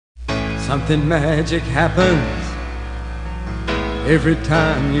Something magic happens every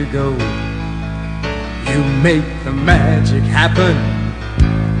time you go. You make the magic happen,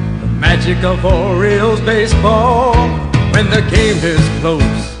 the magic of Orioles baseball. When the game is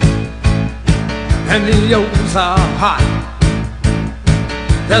close and the O's are hot,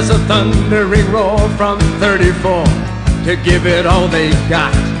 there's a thundering roar from 34 to give it all they've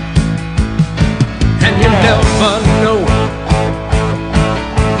got. And you never know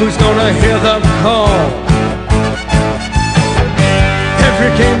who's gonna hear the call.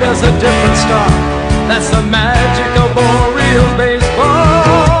 Every game there's a different star. That's the magic of Orioles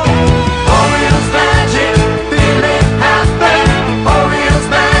baseball. Orioles magic, feel it happen. Orioles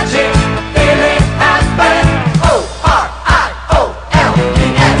magic, feel it happen. O-R-I-O-L-E-S.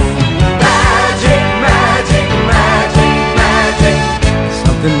 Magic, magic, magic, magic.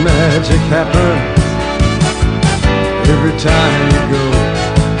 Something magic happens every time you go.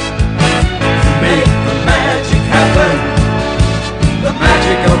 Make the magic happen, the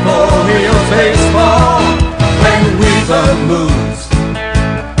magic of Orioles baseball. When Weaver moves,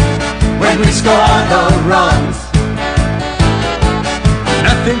 when we score the runs,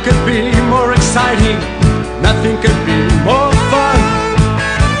 Nothing could be more exciting, nothing could be more fun.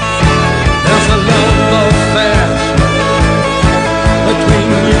 There's a love affair between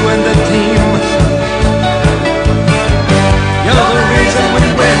you and the team. You're the reason we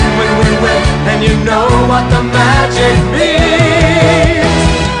win when we win, and you know what the magic means.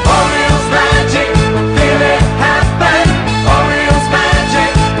 Orioles magic, feel it happen. Orioles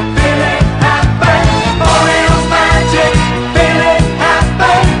magic, feel it happen. Orioles magic, feel it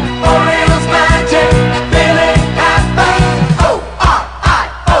happen. Orioles magic, feel it happen. O-R-I-O-L-E-S.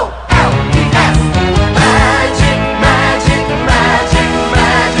 Magic, magic, magic,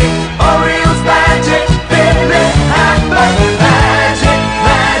 magic. Orioles magic, feel it happen. Magic,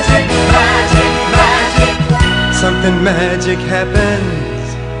 magic, magic, magic. Something magic happened